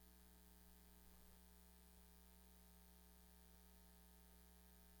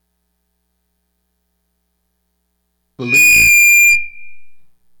believe.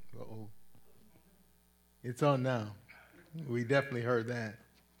 Uh-oh. It's on now. We definitely heard that.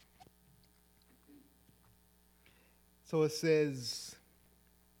 So it says,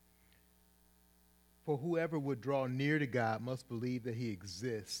 for whoever would draw near to God must believe that he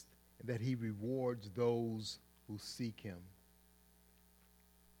exists and that he rewards those who seek him.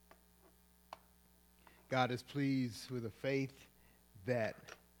 God is pleased with a faith that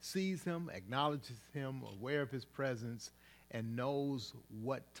sees him, acknowledges him, aware of his presence, and knows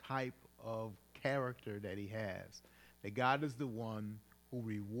what type of character that he has. That God is the one who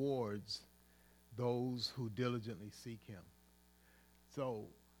rewards those who diligently seek him. So,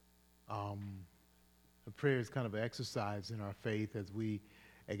 the prayer is kind of an exercise in our faith as we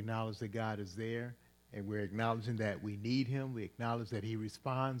acknowledge that God is there, and we're acknowledging that we need him. We acknowledge that he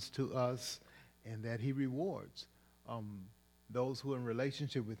responds to us and that he rewards those who are in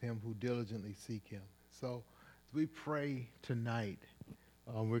relationship with him who diligently seek him. So as we pray tonight,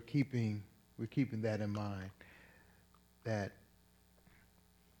 we're keeping that in mind, that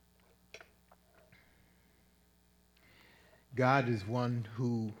God is one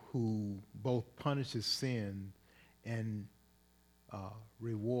who both punishes sin and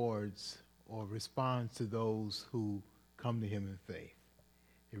rewards or responds to those who come to him in faith.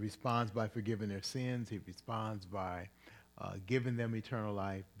 He responds by forgiving their sins. He responds by giving them eternal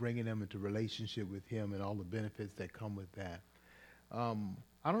life, bringing them into relationship with him and all the benefits that come with that.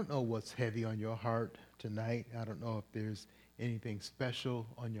 I don't know what's heavy on your heart tonight. I don't know if there's anything special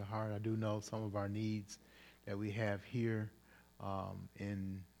on your heart. I do know some of our needs that we have here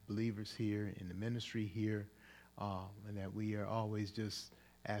in believers here, in the ministry here, and that we are always just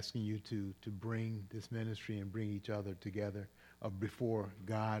asking you to bring this ministry and bring each other together before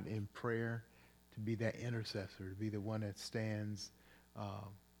God in prayer, to be that intercessor, to be the one that stands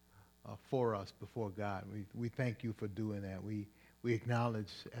for us before God. We thank you for doing that. We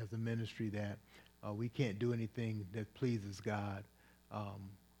acknowledge as a ministry that we can't do anything that pleases God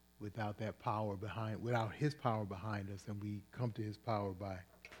without that power without his power behind us, and we come to his power by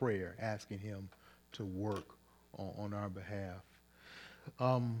prayer, asking him to work on our behalf. So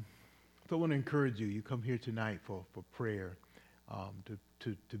I want to encourage you. You come here tonight for prayer,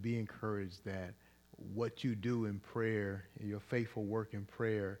 to be encouraged that what you do in prayer, your faithful work in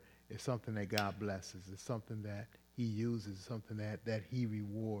prayer, is something that God blesses. It's something that he uses, something that he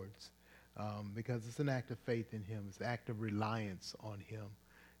rewards, because it's an act of faith in him. It's an act of reliance on him,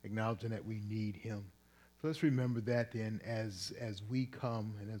 acknowledging that we need him. So let's remember that then as we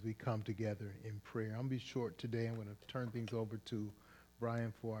come and as we come together in prayer. I'm going to be short today. I'm going to turn things over to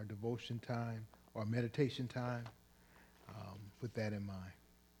Brian for our devotion time or meditation time. With that in mind.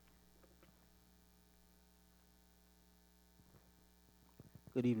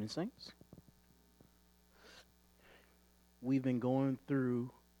 Good evening, saints. We've been going through,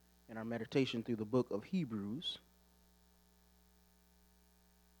 in our meditation, through the book of Hebrews.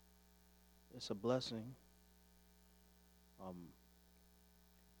 It's a blessing.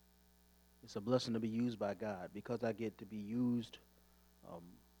 It's a blessing to be used by God, because I get to be used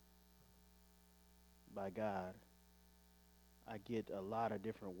by God. I get a lot of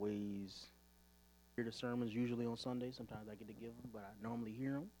different ways. I hear the sermons usually on Sunday. Sometimes I get to give them, but I normally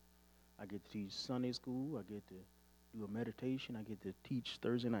hear them. I get to teach Sunday school. I get to do a meditation. I get to teach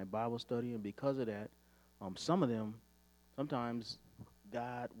Thursday night Bible study. And because of that, some of them, sometimes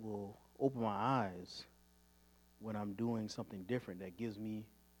God will open my eyes when I'm doing something different that gives me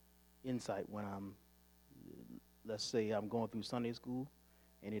insight when let's say I'm going through Sunday school,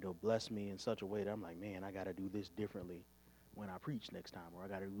 and it'll bless me in such a way that I'm like, man, I got to do this differently when I preach next time, or I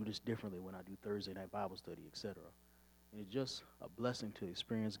got to do this differently when I do Thursday night Bible study, etc. And it's just a blessing to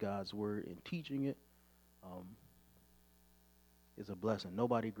experience God's word, and teaching it is a blessing.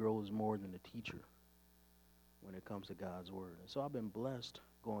 Nobody grows more than the teacher when it comes to God's word. And so I've been blessed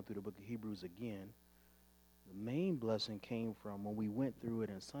going through the book of Hebrews again. The main blessing came from when we went through it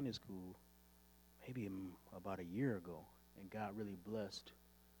in Sunday school, maybe about a year ago, and God really blessed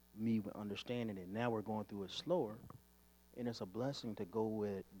me with understanding it. Now we're going through it slower, and it's a blessing to go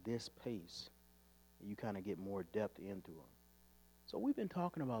at this pace. You kind of get more depth into it. So we've been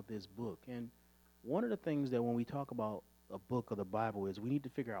talking about this book, and one of the things that when we talk about a book of the Bible is we need to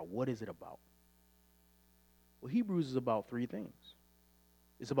figure out, what is it about? Well, Hebrews is about three things.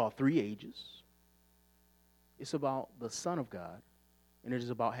 It's about three ages. It's about the Son of God, and it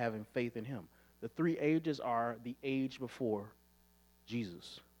is about having faith in him. The three ages are the age before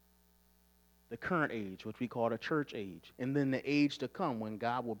Jesus, the current age, which we call the church age, and then the age to come when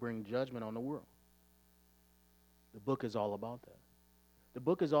God will bring judgment on the world. The book is all about that. The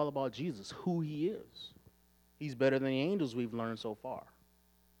book is all about Jesus, who he is. He's better than the angels we've learned so far.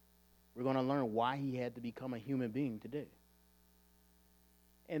 We're going to learn why he had to become a human being today.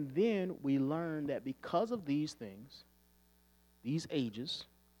 And then we learn that because of these things, these ages,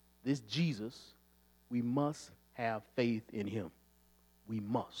 this Jesus, we must have faith in him. We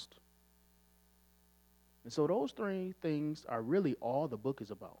must. And so those three things are really all the book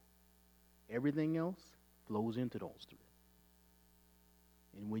is about. Everything else flows into those three.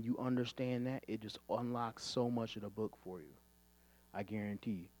 And when you understand that, it just unlocks so much of the book for you. I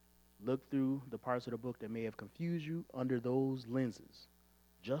guarantee you. Look through the parts of the book that may have confused you under those lenses.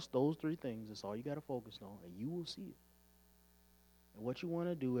 Just those three things, that's all you got to focus on, and you will see it. And what you want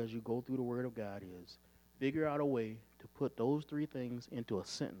to do as you go through the Word of God is figure out a way to put those three things into a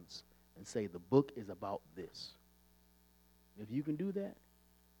sentence and say the book is about this. If you can do that,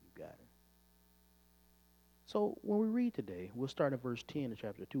 you got it. So when we read today, we'll start at verse 10 of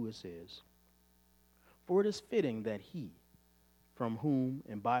chapter 2. It says, "For it is fitting that he, from whom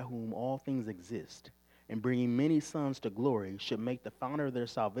and by whom all things exist, and bringing many sons to glory, should make the founder of their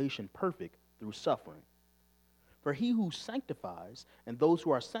salvation perfect through suffering. For he who sanctifies and those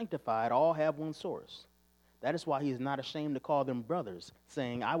who are sanctified all have one source. That is why he is not ashamed to call them brothers,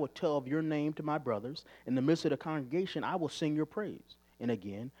 saying, I will tell of your name to my brothers. In the midst of the congregation I will sing your praise. And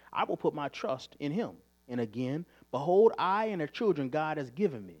again, I will put my trust in him. And again, behold, I and the children God has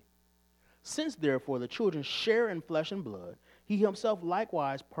given me. Since therefore the children share in flesh and blood, he himself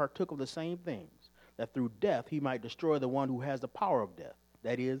likewise partook of the same things, that through death he might destroy the one who has the power of death,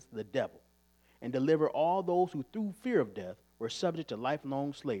 that is, the devil, and deliver all those who through fear of death were subject to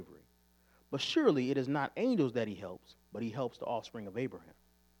lifelong slavery. But surely it is not angels that he helps, but he helps the offspring of Abraham.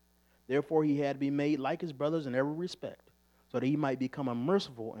 Therefore he had to be made like his brothers in every respect, so that he might become a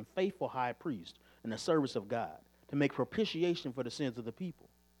merciful and faithful high priest in the service of God, to make propitiation for the sins of the people.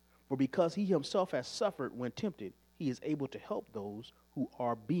 For because he himself has suffered when tempted, he is able to help those who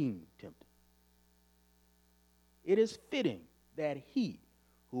are being tempted. It is fitting that he,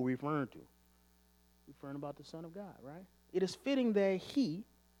 who we're referring about the Son of God, right? It is fitting that he,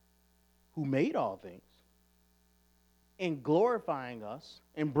 who made all things, in glorifying us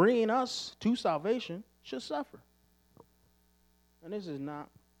and bringing us to salvation, should suffer. And this is not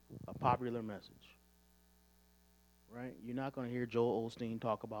a popular message, right? You're not going to hear Joel Osteen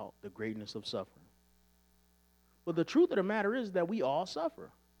talk about the greatness of suffering. But the truth of the matter is that we all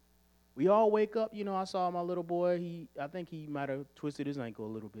suffer. We all wake up. You know, I saw my little boy. I think he might have twisted his ankle a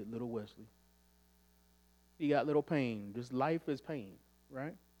little bit, little Wesley. He got little pain. Just life is pain,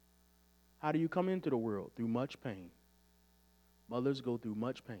 right? How do you come into the world? Through much pain. Mothers go through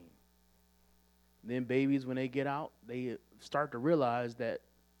much pain. Then babies, when they get out, they start to realize that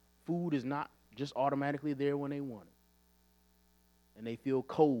food is not just automatically there when they want it. And they feel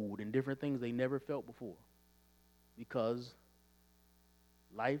cold and different things they never felt before. Because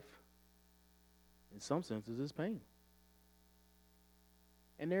life, in some senses, is pain.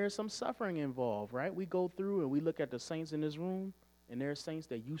 And there is some suffering involved, right? We go through and we look at the saints in this room, and there are saints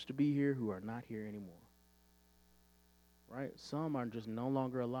that used to be here who are not here anymore. Right? Some are just no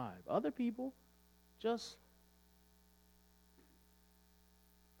longer alive. Other people just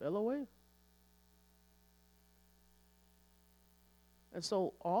fell away. And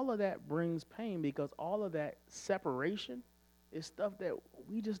so all of that brings pain, because all of that separation is stuff that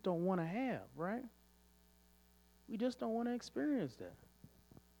we just don't want to have, right? We just don't want to experience that.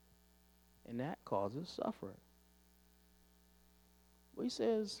 And that causes suffering. Well, he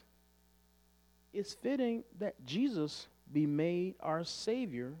says, it's fitting that Jesus be made our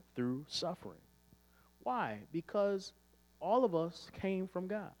Savior through suffering. Why? Because all of us came from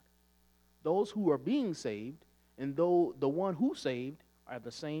God. Those who are being saved and though the one who saved are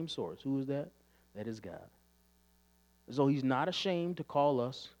the same source. Who is that? That is God. So he's not ashamed to call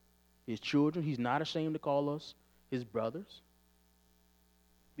us his children. He's not ashamed to call us his brothers.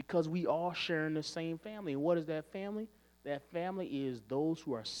 Because we all share in the same family. And what is that family? That family is those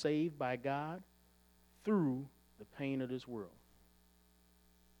who are saved by God through the pain of this world.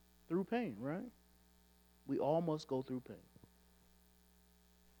 Through pain, right? We all must go through pain.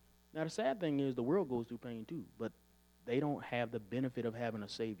 Now, the sad thing is the world goes through pain too, but they don't have the benefit of having a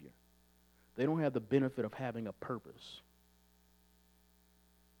Savior. They don't have the benefit of having a purpose.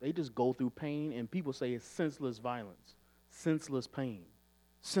 They just go through pain, and people say it's senseless violence, senseless pain,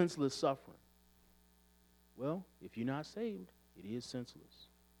 senseless suffering. Well, if you're not saved, it is senseless.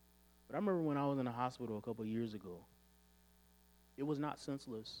 But I remember when I was in the hospital a couple of years ago, it was not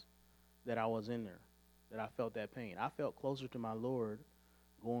senseless that I was in there, that I felt that pain. I felt closer to my Lord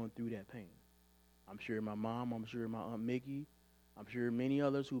going through that pain. I'm sure my mom, I'm sure my Aunt Mickey, I'm sure many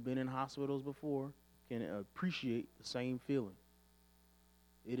others who've been in hospitals before can appreciate the same feeling.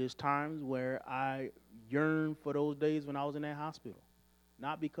 It is times where I yearn for those days when I was in that hospital.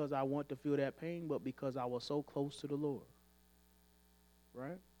 Not because I want to feel that pain, but because I was so close to the Lord.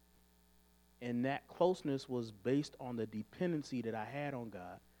 Right? And that closeness was based on the dependency that I had on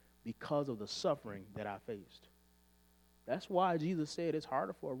God because of the suffering that I faced. That's why Jesus said it's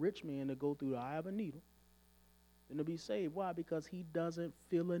harder for a rich man to go through the eye of a needle than to be saved. Why? Because he doesn't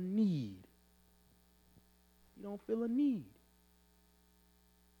feel a need. He don't feel a need.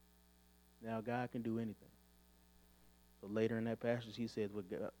 Now, God can do anything. So later in that passage, he says, with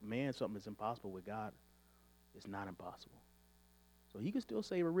God, man, something is impossible. With God, it's not impossible. So he can still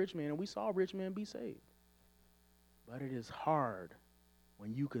save a rich man, and we saw a rich man be saved. But it is hard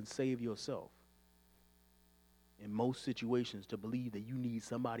when you can save yourself in most situations to believe that you need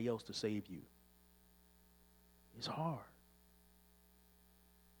somebody else to save you. It's hard.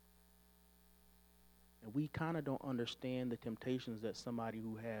 And we kind of don't understand the temptations that somebody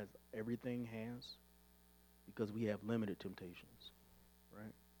who has everything has because we have limited temptations,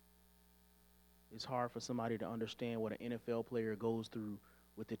 right? It's hard for somebody to understand what an NFL player goes through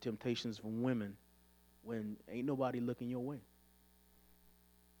with the temptations from women when ain't nobody looking your way.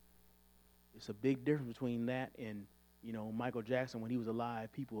 It's a big difference between that and, Michael Jackson when he was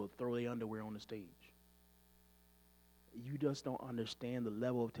alive, people would throw their underwear on the stage. You just don't understand the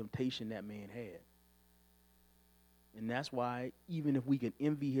level of temptation that man had. And that's why even if we can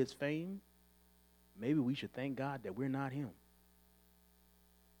envy his fame, maybe we should thank God that we're not him.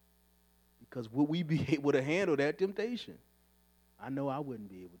 Because would we be able to handle that temptation? I know I wouldn't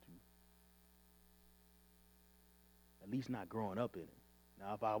be able to. At least not growing up in it.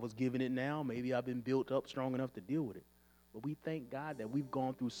 Now, if I was given it now, maybe I've been built up strong enough to deal with it. But we thank God that we've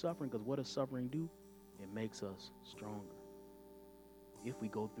gone through suffering, because what does suffering do? It makes us stronger if we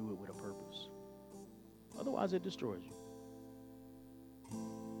go through it with a purpose. Otherwise, it destroys you.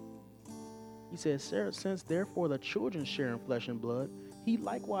 He says, since therefore the children share in flesh and blood, he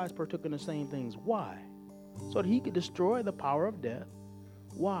likewise partook in the same things. Why? So that he could destroy the power of death.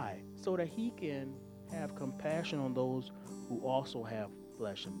 Why? So that he can have compassion on those who also have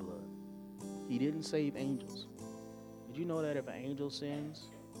flesh and blood. He didn't save angels. Did you know that if an angel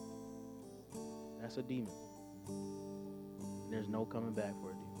sins, that's a demon? There's no coming back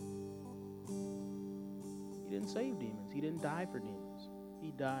for a demon. He didn't save demons. He didn't die for demons.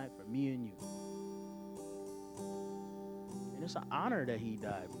 He died for me and you. And it's an honor that he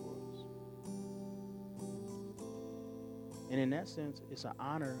died for us. And in that sense, it's an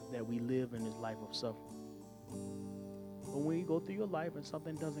honor that we live in this life of suffering. But when you go through your life and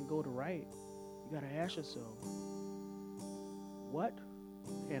something doesn't go to right, you got to ask yourself, what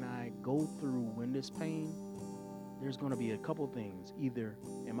can I go through when this pain? There's going to be a couple things. Either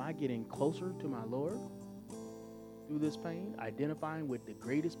am I getting closer to my Lord through this pain, identifying with the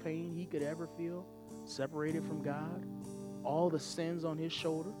greatest pain he could ever feel, separated from God, all the sins on his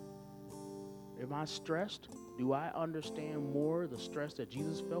shoulder? Am I stressed? Do I understand more the stress that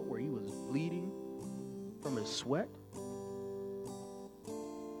Jesus felt where he was bleeding from his sweat?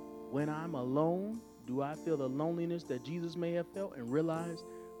 When I'm alone, do I feel the loneliness that Jesus may have felt and realize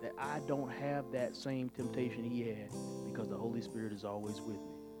that I don't have that same temptation he had because the Holy Spirit is always with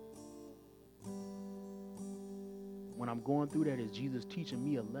me? When I'm going through that, is Jesus teaching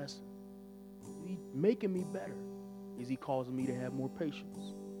me a lesson? Is he making me better? Is he causing me to have more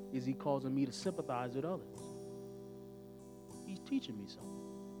patience? Is he causing me to sympathize with others? He's teaching me something.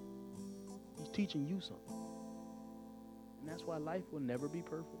 He's teaching you something. And that's why life will never be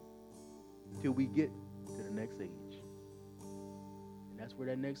perfect till we get to the next age. And that's where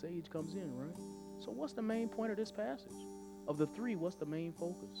that next age comes in, right? So what's the main point of this passage? Of the three, what's the main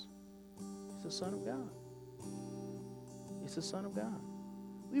focus? It's the Son of God. It's the Son of God.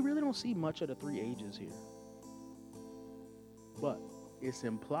 We really don't see much of the three ages here. But it's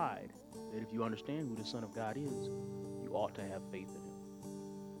implied that if you understand who the Son of God is, you ought to have faith in him.